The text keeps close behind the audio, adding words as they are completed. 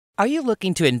Are you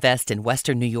looking to invest in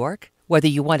Western New York? Whether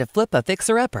you want to flip a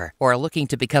fixer-upper or are looking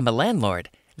to become a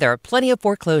landlord, there are plenty of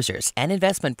foreclosures and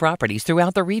investment properties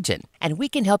throughout the region, and we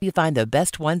can help you find the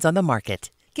best ones on the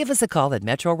market. Give us a call at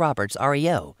Metro Roberts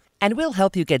REO, and we'll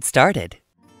help you get started.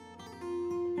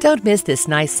 Don't miss this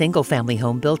nice single-family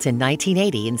home built in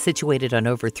 1980 and situated on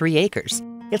over 3 acres.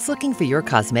 It's looking for your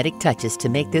cosmetic touches to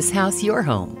make this house your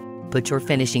home. Put your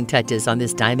finishing touches on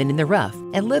this diamond in the rough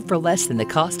and live for less than the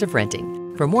cost of renting.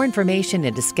 For more information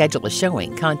and to schedule a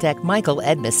showing, contact Michael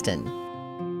Edmiston.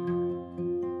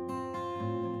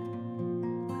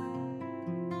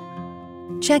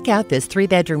 Check out this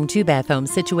 3-bedroom, 2-bath home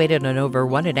situated on over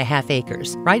 1.5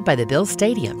 acres, right by the Bills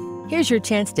Stadium. Here's your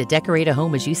chance to decorate a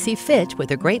home as you see fit with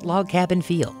a great log cabin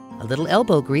feel. A little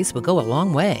elbow grease will go a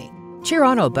long way. Cheer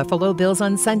on Buffalo Bills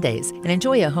on Sundays and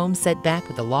enjoy a home set back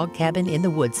with a log cabin in the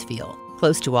woods feel.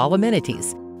 Close to all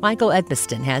amenities, Michael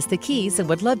Edmiston has the keys and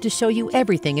would love to show you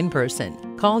everything in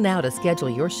person. Call now to schedule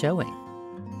your showing.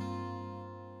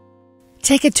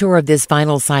 Take a tour of this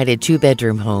vinyl-sided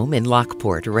 2-bedroom home in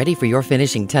Lockport, ready for your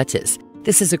finishing touches.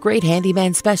 This is a great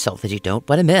handyman special that you don't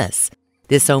want to miss.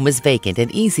 This home is vacant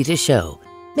and easy to show.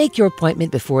 Make your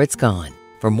appointment before it's gone.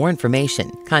 For more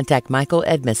information, contact Michael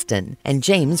Edmiston and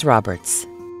James Roberts.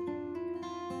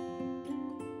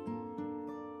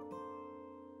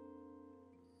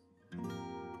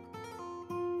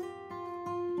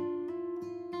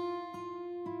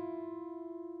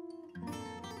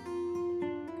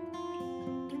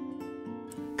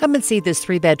 Come and see this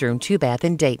 3-bedroom, 2-bath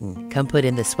in Dayton. Come put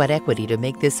in the sweat equity to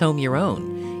make this home your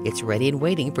own. It's ready and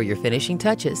waiting for your finishing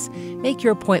touches. Make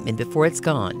your appointment before it's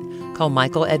gone. Call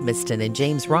Michael Edmiston and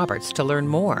James Roberts to learn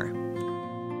more.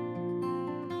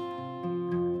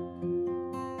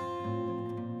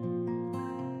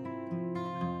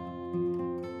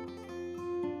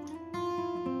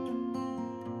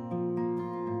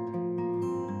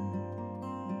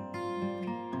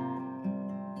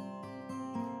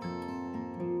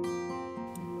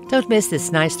 Don't miss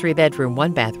this nice 3-bedroom,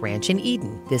 1-bath ranch in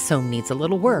Eden. This home needs a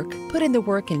little work. Put in the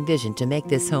work and vision to make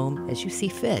this home as you see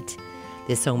fit.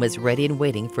 This home is ready and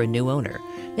waiting for a new owner.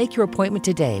 Make your appointment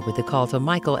today with a call to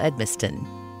Michael Edmiston.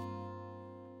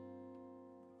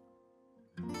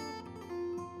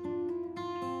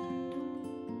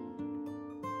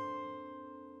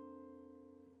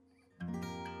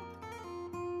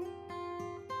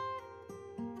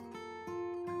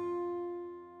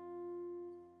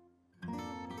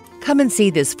 Come and see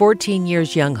this 14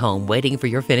 years young home waiting for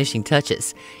your finishing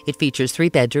touches. It features 3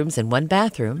 bedrooms and 1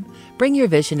 bathroom. Bring your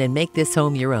vision and make this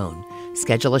home your own.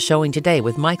 Schedule a showing today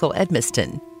with Michael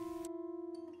Edmiston.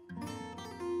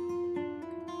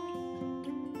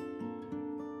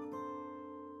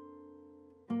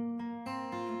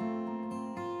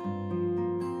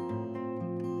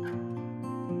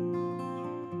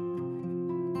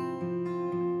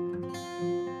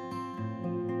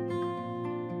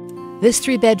 This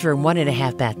 3-bedroom,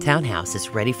 1.5-bath townhouse is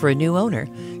ready for a new owner.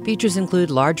 Features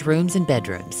include large rooms and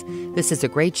bedrooms. This is a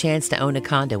great chance to own a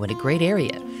condo in a great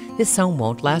area. This home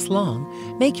won't last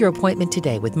long. Make your appointment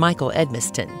today with Michael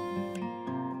Edmiston.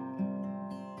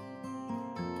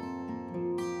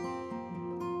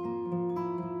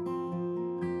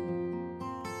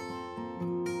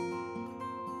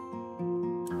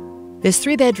 This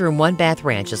 3-bedroom, 1-bath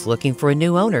ranch is looking for a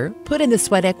new owner. Put in the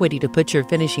sweat equity to put your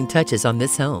finishing touches on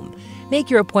this home.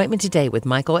 Make your appointment today with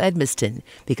Michael Edmiston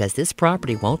because this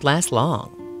property won't last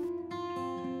long.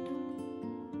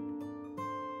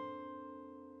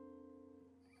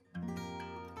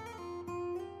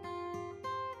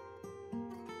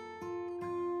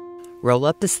 Roll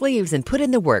up the sleeves and put in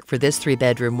the work for this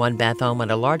 3-bedroom, 1-bath home on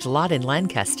a large lot in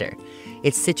Lancaster.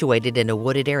 It's situated in a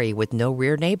wooded area with no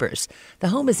rear neighbors. The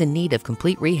home is in need of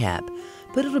complete rehab,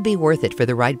 but it'll be worth it for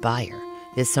the right buyer.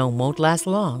 This home won't last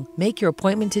long. Make your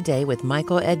appointment today with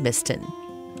Michael Edmiston.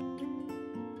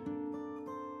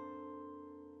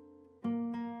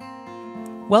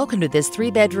 Welcome to this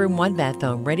 3-bedroom, 1-bath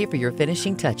home ready for your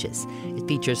finishing touches. It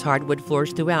features hardwood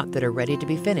floors throughout that are ready to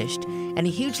be finished and a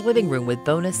huge living room with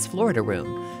bonus Florida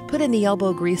room. Put in the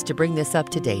elbow grease to bring this up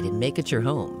to date and make it your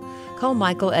home. Call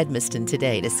Michael Edmiston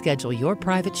today to schedule your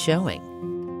private showing.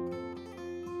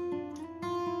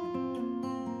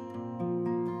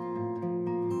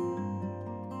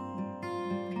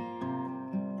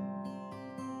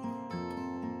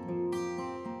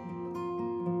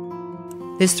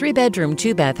 This 3-bedroom,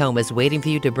 2-bath home is waiting for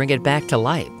you to bring it back to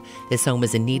life. This home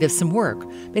is in need of some work,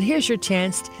 but here's your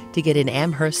chance to get an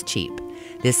Amherst cheap.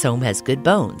 This home has good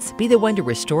bones. Be the one to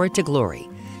restore it to glory.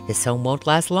 This home won't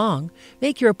last long.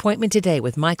 Make your appointment today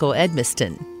with Michael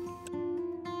Edmiston.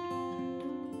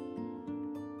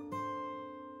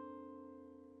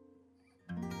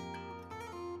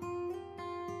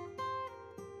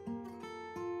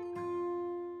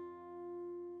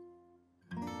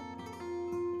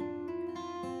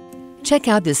 Check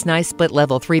out this nice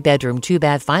split-level 3-bedroom,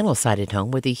 2-bath vinyl-sided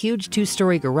home with a huge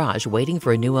 2-story garage waiting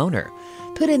for a new owner.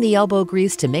 Put in the elbow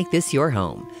grease to make this your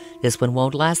home. This one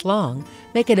won't last long.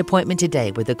 Make an appointment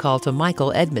today with a call to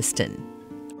Michael Edmiston.